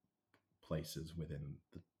various places within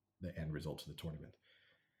the end results of the tournament.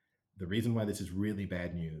 The reason why this is really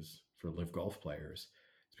bad news for Live Golf players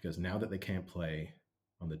is because now that they can't play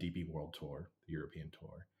on the DP World Tour, the European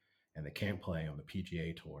Tour, and they can't play on the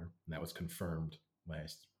PGA Tour, and that was confirmed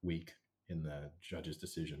last week in the judge's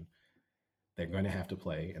decision, they're going to have to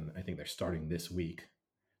play, and I think they're starting this week.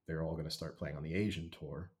 They're all going to start playing on the Asian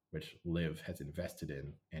Tour, which Live has invested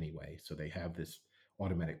in anyway. So they have this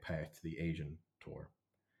automatic path to the Asian Tour.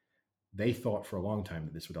 They thought for a long time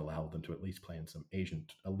that this would allow them to at least play in some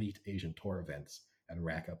elite Asian Tour events and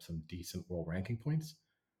rack up some decent world ranking points.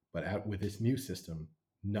 But out with this new system,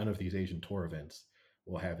 none of these Asian Tour events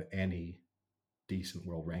will have any decent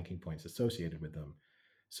world ranking points associated with them.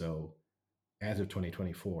 So as of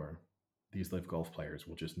 2024, these Live Golf players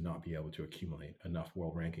will just not be able to accumulate enough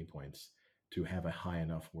world ranking points to have a high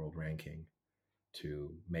enough world ranking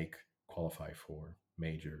to qualify for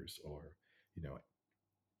majors or, you know,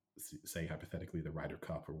 say hypothetically the Ryder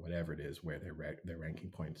Cup or whatever it is, where their ranking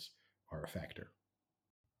points are a factor.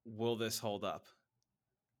 Will this hold up?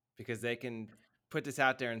 Because they can put this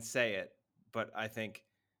out there and say it, but I think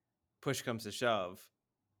push comes to shove,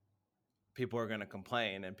 people are going to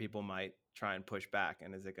complain and people might try and push back.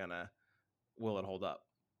 And will it hold up?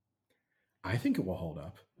 I think it will hold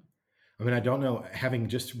up. I mean, I don't know. Having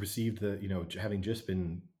just received having just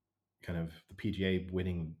been kind of the PGA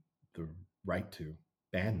winning the right to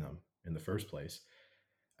ban them in the first place,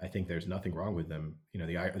 I think there's nothing wrong with them.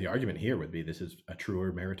 The argument here would be this is a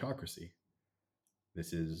truer meritocracy.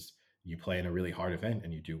 This is, you play in a really hard event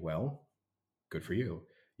and you do well, good for you.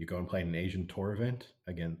 You go and play in an Asian Tour event,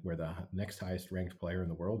 again, where the next highest ranked player in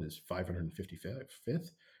the world is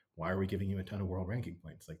 555th. Why are we giving you a ton of world ranking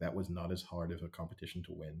points? Like, that was not as hard of a competition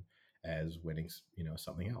to win as winning,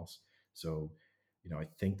 something else. So, I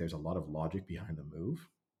think there's a lot of logic behind the move.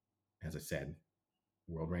 As I said,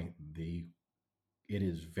 world rank, it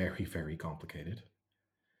is very, very complicated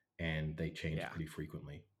and they change pretty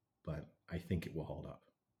frequently, but I think it will hold up.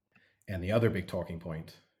 And the other big talking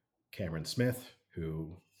point, Cameron Smith,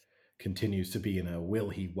 who continues to be in a will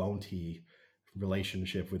he, won't he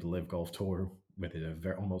relationship with the Live Golf Tour, with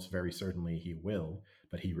it almost very certainly he will,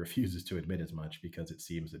 but he refuses to admit as much because it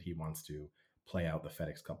seems that he wants to play out the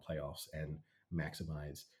FedEx Cup playoffs and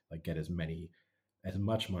maximize, like, get as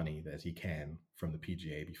much money as he can from the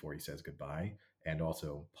PGA before he says goodbye, and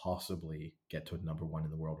also possibly get to number one in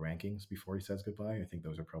the world rankings before he says goodbye. I think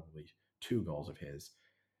those are probably two goals of his.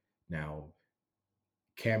 Now,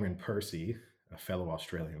 Cameron Percy, a fellow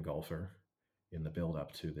Australian golfer, in the build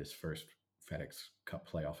up to this first FedEx Cup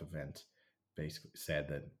playoff event, basically said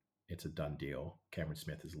that it's a done deal. Cameron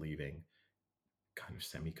Smith is leaving, kind of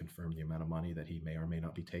semi-confirmed the amount of money that he may or may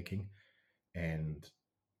not be taking. And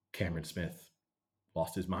Cameron Smith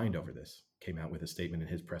lost his mind over this, came out with a statement in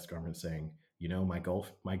his press conference saying, my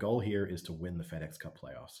goal here is to win the FedEx Cup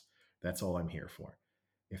playoffs. That's all I'm here for.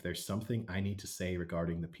 If there's something I need to say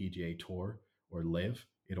regarding the PGA Tour or Live,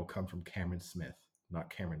 it'll come from Cameron Smith, not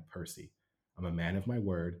Cameron Percy. I'm a man of my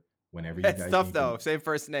word. Whenever you It's guys tough need to, though. Same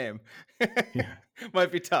first name. yeah,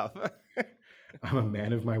 Might be tough. I'm a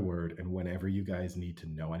man of my word, and whenever you guys need to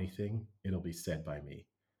know anything, it'll be said by me.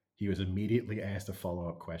 He was immediately asked a follow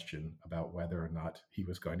up question about whether or not he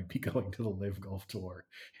was going to be going to the Live Golf Tour,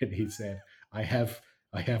 and he said, "I have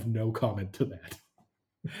no comment to that."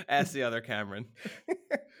 Ask the other Cameron.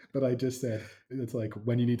 But I just said, it's like,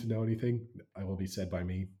 when you need to know anything, I will be said by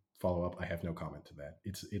me. Follow up, I have no comment to that.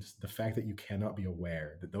 It's the fact that you cannot be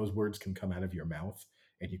aware that those words can come out of your mouth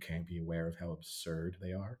and you can't be aware of how absurd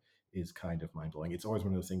they are is kind of mind blowing. It's always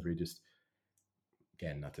one of those things where you just,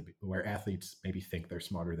 again, not to be, where athletes maybe think they're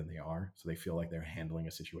smarter than they are, so they feel like they're handling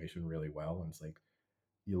a situation really well, and it's like,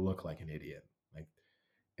 you look like an idiot. Like,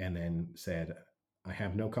 and then said, I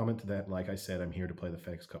have no comment to that. Like I said, I'm here to play the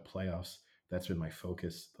FedEx Cup playoffs. That's been my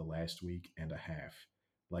focus the last week and a half.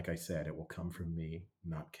 Like I said, it will come from me,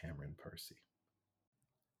 not Cameron Percy.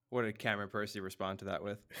 What did Cameron Percy respond to that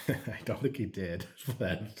with? I don't think he did.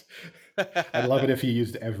 But I'd love it if he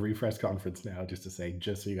used every press conference now just to say,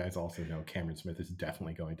 just so you guys also know, Cameron Smith is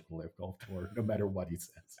definitely going to the Live Golf Tour, no matter what he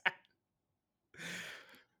says.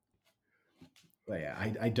 But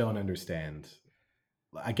yeah, I don't understand.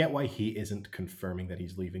 I get why he isn't confirming that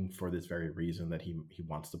he's leaving for this very reason, that he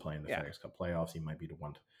wants to play in the Yeah. FedEx Cup playoffs. He might be the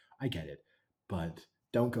one. I get it, but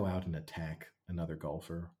don't go out and attack another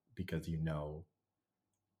golfer because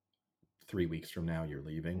 3 weeks from now you're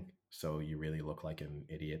leaving, so you really look like an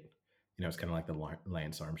idiot. It's kind of like the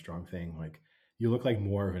Lance Armstrong thing. Like, you look like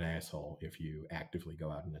more of an asshole if you actively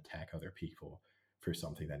go out and attack other people for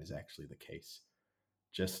something that is actually the case.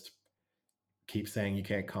 Just keep saying you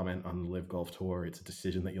can't comment on the Live Golf Tour. It's a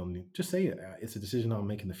decision that you'll need. Just say it. It's a decision I'll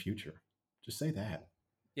make in the future. Just say that.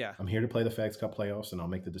 Yeah. I'm here to play the FedEx Cup playoffs, and I'll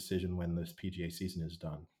make the decision when this PGA season is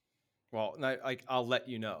done. Well, I'll let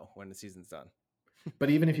you know when the season's done.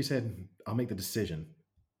 But even if you said, I'll make the decision,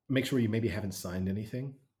 make sure you maybe haven't signed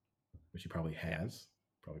anything, which he probably has,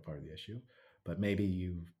 Yeah. probably part of the issue. But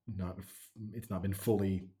maybe it's not been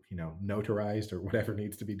fully, notarized or whatever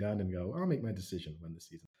needs to be done, and go, I'll make my decision when the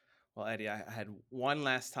season. Well, Eddie, I had one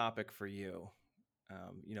last topic for you.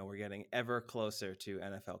 We're getting ever closer to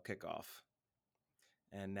NFL kickoff.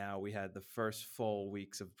 And now we had the first full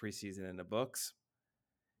weeks of preseason in the books.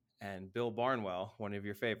 And Bill Barnwell, one of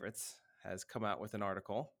your favorites, has come out with an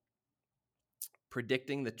article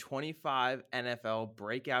predicting the 25 NFL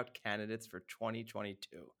breakout candidates for 2022.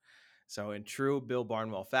 So in true Bill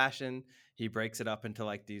Barnwell fashion, he breaks it up into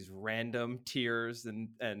like these random tiers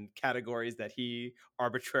and categories that he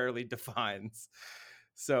arbitrarily defines.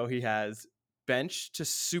 So he has bench to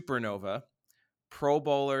supernova, Pro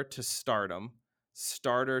Bowler to stardom,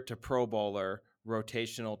 starter to Pro Bowler,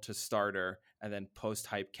 rotational to starter, and then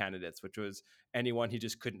post-hype candidates, which was anyone he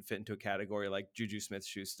just couldn't fit into a category, like Juju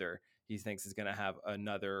Smith-Schuster. He thinks is going to have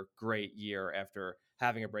another great year after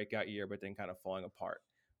having a breakout year, but then kind of falling apart.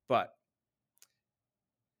 But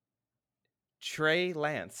Trey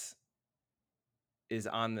Lance is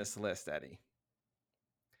on this list, Eddie.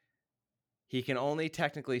 He can only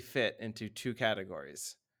technically fit into two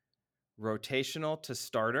categories: rotational to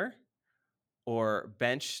starter or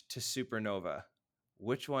bench to supernova.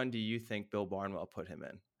 Which one do you think Bill Barnwell put him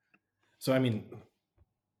in? So, I mean,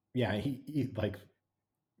 yeah, he like,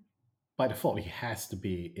 by default, he has to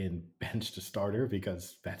be in bench to starter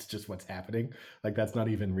because that's just what's happening. Like, that's not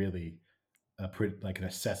even really like an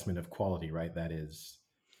assessment of quality, right? That is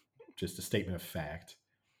just a statement of fact.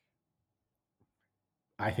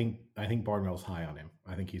 I think Barnwell's high on him.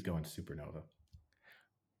 I think he's going supernova.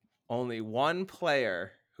 Only one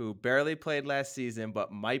player who barely played last season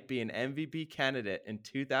but might be an MVP candidate in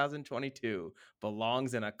 2022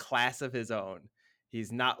 belongs in a class of his own.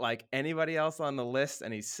 He's not like anybody else on the list,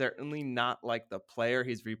 and he's certainly not like the player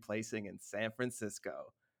he's replacing in San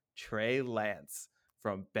Francisco. Trey Lance,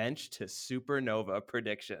 from bench to supernova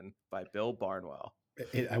prediction by Bill Barnwell.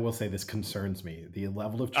 I will say this concerns me. The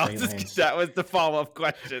level of Trey Lance. That was the follow-up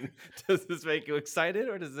question. Does this make you excited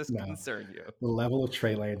or does this concern you? The level of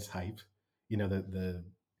Trey Lance hype.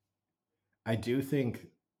 I do think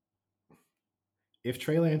if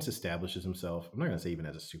Trey Lance establishes himself, I'm not going to say even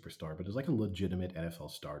as a superstar, but as like a legitimate NFL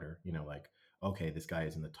starter, like, okay, this guy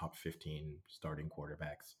is in the top 15 starting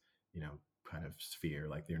quarterbacks, kind of sphere.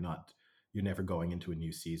 Like, you're never going into a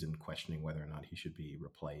new season questioning whether or not he should be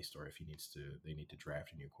replaced or if they need to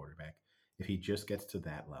draft a new quarterback. If he just gets to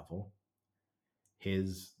that level,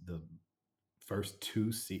 the first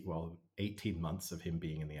 18 months of him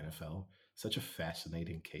being in the NFL, such a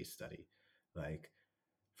fascinating case study. Like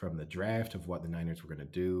from the draft of what the Niners were going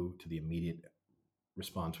to do to the immediate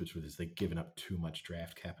response, which was they'd given up too much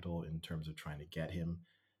draft capital in terms of trying to get him,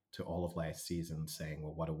 to all of last season saying,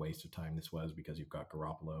 well, what a waste of time this was because you've got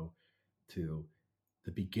Garoppolo, to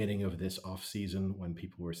the beginning of this offseason when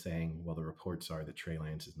people were saying, well, the reports are that Trey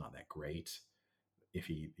Lance is not that great. If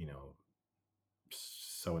he,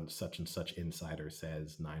 and such insider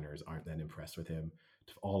says Niners aren't that impressed with him,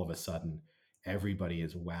 to all of a sudden, everybody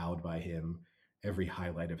is wowed by him. Every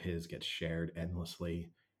highlight of his gets shared endlessly.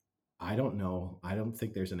 I don't know. I don't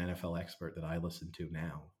think there's an NFL expert that I listen to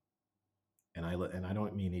now, and I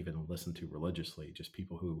don't mean even listen to religiously, just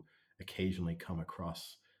people who occasionally come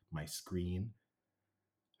across my screen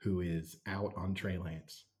who is out on Trey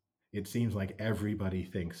Lance. It seems like everybody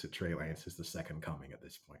thinks that Trey Lance is the second coming at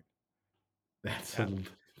this point. That's Yeah.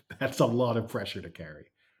 a that's a lot of pressure to carry.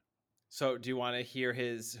 So do you want to hear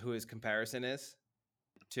who his comparison is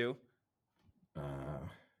to? Uh,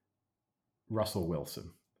 Russell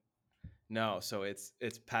Wilson. No, so it's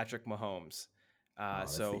Patrick Mahomes. Oh,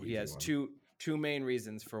 that's the So he easy has one. two main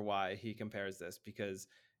reasons for why he compares this, because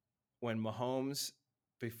when Mahomes,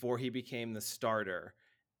 before he became the starter,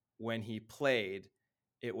 when he played,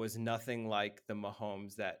 it was nothing like the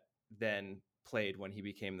Mahomes that then played when he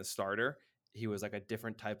became the starter. He was like a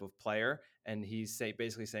different type of player. And he's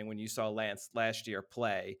basically saying when you saw Lance last year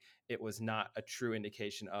play, it was not a true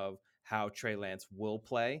indication of how Trey Lance will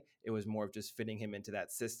play. It was more of just fitting him into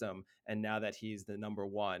that system. And now that he's the number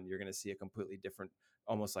one, you're going to see a completely different,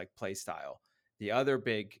 almost like play style. The other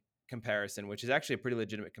big comparison, which is actually a pretty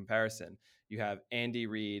legitimate comparison, you have Andy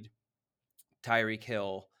Reid, Tyreek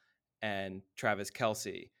Hill, and Travis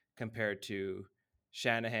Kelsey compared to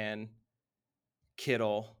Shanahan,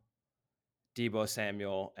 Kittle, Debo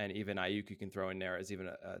Samuel, and even Ayuk you can throw in there as even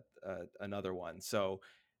another one. So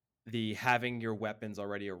the having your weapons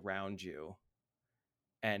already around you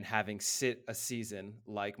and having sit a season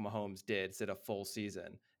like Mahomes did, sit a full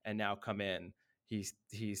season, and now come in, he's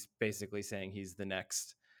basically saying he's the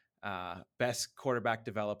next best quarterback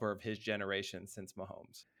developer of his generation since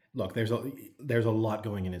Mahomes. Look, there's a lot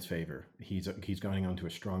going in his favor. He's going on to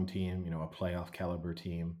a strong team, a playoff caliber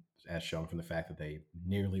team, as shown from the fact that they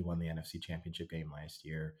nearly won the NFC Championship game last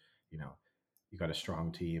year. You know, you got a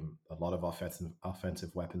strong team, a lot of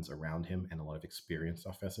offensive weapons around him, and a lot of experienced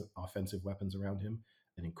offensive weapons around him.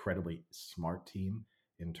 An incredibly smart team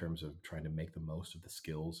in terms of trying to make the most of the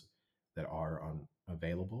skills that are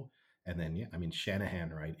available. And then, yeah, I mean, Shanahan,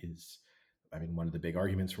 right, one of the big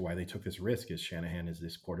arguments for why they took this risk is Shanahan is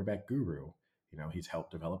this quarterback guru. He's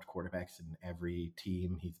helped develop quarterbacks in every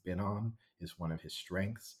team he's been on, is one of his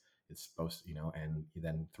strengths. It's supposed, and you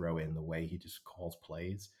then throw in the way he just calls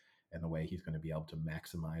plays and the way he's going to be able to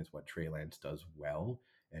maximize what Trey Lance does well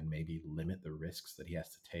and maybe limit the risks that he has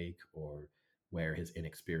to take or where his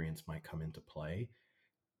inexperience might come into play.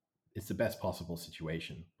 It's the best possible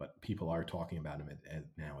situation, but people are talking about him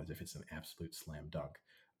now as if it's an absolute slam dunk.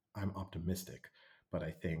 I'm optimistic, but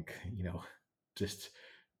I think, just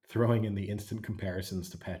throwing in the instant comparisons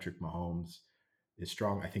to Patrick Mahomes is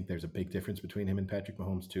strong. I think there's a big difference between him and Patrick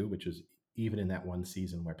Mahomes too, which is even in that one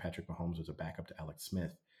season where Patrick Mahomes was a backup to Alex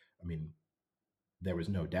Smith. I mean, there was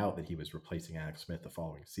no doubt that he was replacing Alex Smith the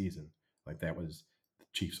following season. Like that was the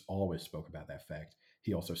Chiefs always spoke about that fact.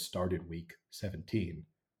 He also started week 17.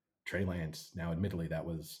 Trey Lance, now admittedly that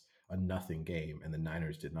was a nothing game and the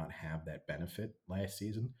Niners did not have that benefit last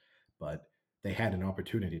season, but they had an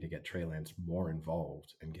opportunity to get Trey Lance more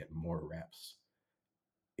involved and get more reps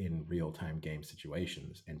in real-time game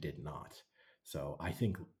situations and did not. So I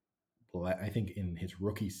think in his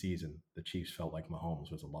rookie season, the Chiefs felt like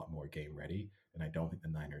Mahomes was a lot more game ready, and I don't think the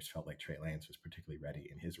Niners felt like Trey Lance was particularly ready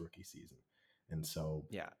in his rookie season. And so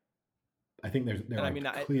Yeah. I think there And I are mean,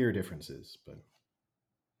 clear differences, but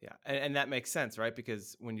yeah, and that makes sense, right?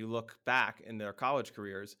 Because when you look back in their college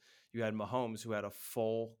careers, you had Mahomes who had a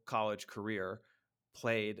full college career,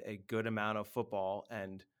 played a good amount of football,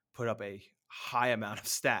 and put up a high amount of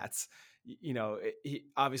stats.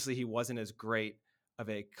 Obviously he wasn't as great of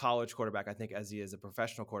a college quarterback, I think, as he is a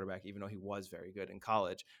professional quarterback, even though he was very good in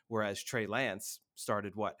college. Whereas Trey Lance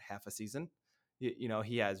started half a season.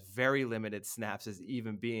 He has very limited snaps as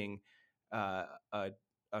even being uh, a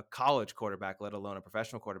a college quarterback, let alone a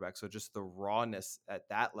professional quarterback. So just the rawness at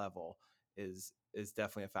that level is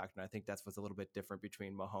definitely a factor. And I think that's what's a little bit different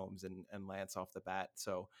between Mahomes and Lance off the bat.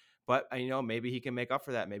 So, but maybe he can make up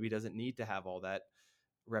for that. Maybe he doesn't need to have all that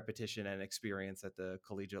repetition and experience at the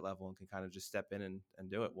collegiate level and can kind of just step in and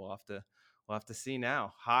do it. We'll we'll have to see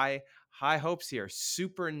now. High hopes here.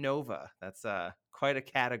 Supernova. That's quite a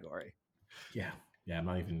category. Yeah, yeah. I'm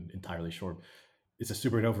not even entirely sure. Is a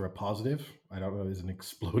supernova a positive? I don't know. Is an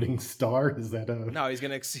exploding star? Is that a? No, he's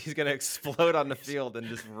gonna explode on the field and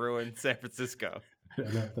just ruin San Francisco. I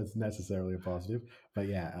don't know if that's necessarily a positive, but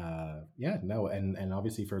yeah, no, and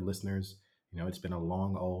obviously for listeners, it's been a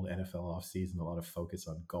long old NFL offseason, a lot of focus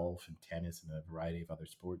on golf and tennis and a variety of other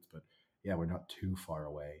sports, but yeah, we're not too far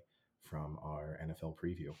away from our NFL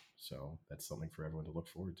preview, so that's something for everyone to look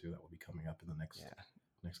forward to. That will be coming up in the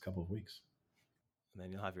next couple of weeks. And then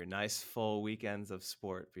you'll have your nice full weekends of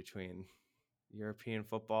sport between European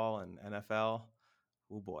football and NFL.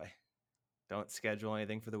 Oh boy, don't schedule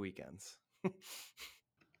anything for the weekends.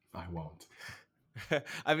 I won't.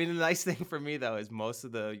 I mean, the nice thing for me though is most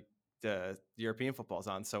of the European football's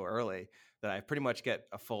on so early that I pretty much get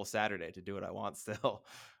a full Saturday to do what I want still,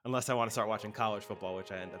 unless I want to start watching college football,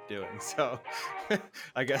 which I end up doing. So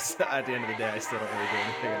I guess at the end of the day, I still don't really do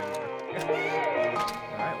anything anymore.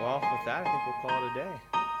 All right, well, with that, I think we'll call it a day.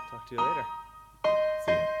 Talk to you later.